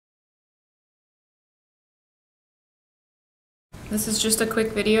This is just a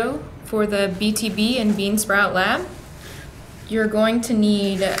quick video for the BTB and Bean Sprout Lab. You're going to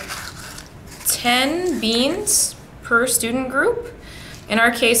need 10 beans per student group. In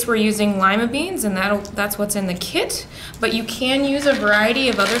our case, we're using lima beans, and that's what's in the kit, but you can use a variety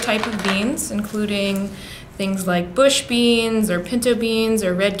of other type of beans, including things like bush beans or pinto beans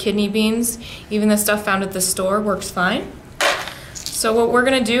or red kidney beans. Even the stuff found at the store works fine. So what we're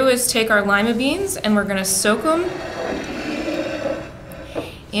gonna do is take our lima beans and we're gonna soak them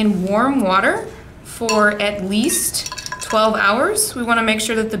in warm water for at least 12 hours. We wanna make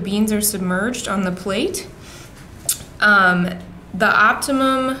sure that the beans are submerged on the plate. The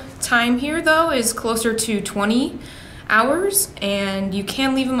optimum time here though is closer to 20 hours, and you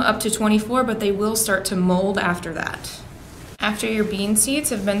can leave them up to 24, but they will start to mold after that. After your bean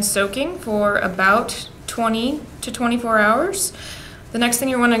seeds have been soaking for about 20 to 24 hours, the next thing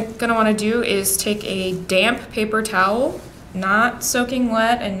you're gonna wanna do is take a damp paper towel, not soaking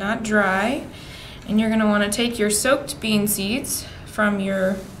wet and not dry, and you're gonna wanna take your soaked bean seeds from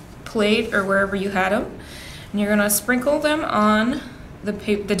your plate or wherever you had them, and you're gonna sprinkle them on the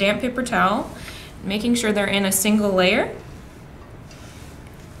damp paper towel, making sure they're in a single layer.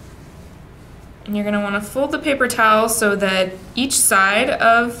 And you're gonna wanna fold the paper towel so that each side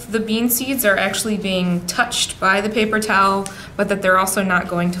of the bean seeds are actually being touched by the paper towel, but that they're also not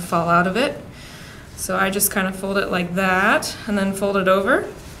going to fall out of it. So I just kind of fold it like that and then fold it over.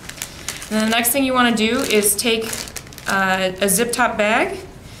 And then the next thing you wanna do is take a zip top bag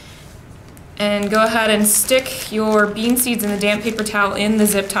and go ahead and stick your bean seeds in the damp paper towel in the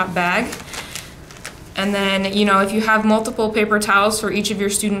zip top bag. And then, if you have multiple paper towels for each of your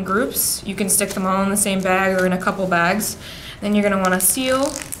student groups, you can stick them all in the same bag or in a couple bags. Then you're gonna wanna seal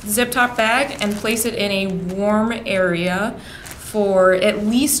the zip top bag and place it in a warm area for at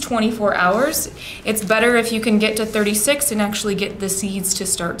least 24 hours. It's better if you can get to 36 and actually get the seeds to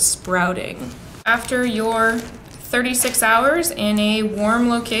start sprouting. After your 36 hours in a warm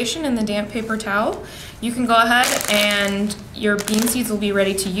location in the damp paper towel, you can go ahead and your bean seeds will be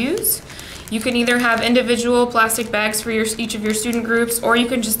ready to use. You can either have individual plastic bags for each of your student groups, or you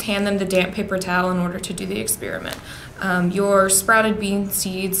can just hand them the damp paper towel in order to do the experiment. Your sprouted bean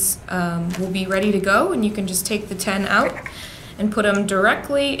seeds will be ready to go, and you can just take the 10 out and put them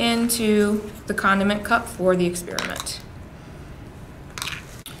directly into the condiment cup for the experiment.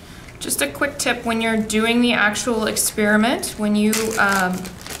 Just a quick tip when you're doing the actual experiment, when you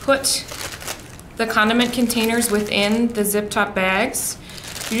put the condiment containers within the zip top bags,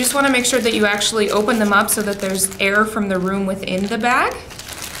 you just want to make sure that you actually open them up so that there's air from the room within the bag.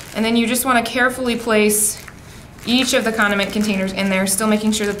 And then you just want to carefully place each of the condiment containers in there, still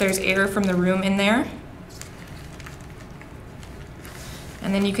making sure that there's air from the room in there.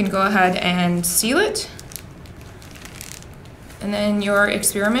 And then you can go ahead and seal it. And then your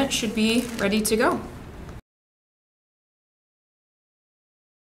experiment should be ready to go.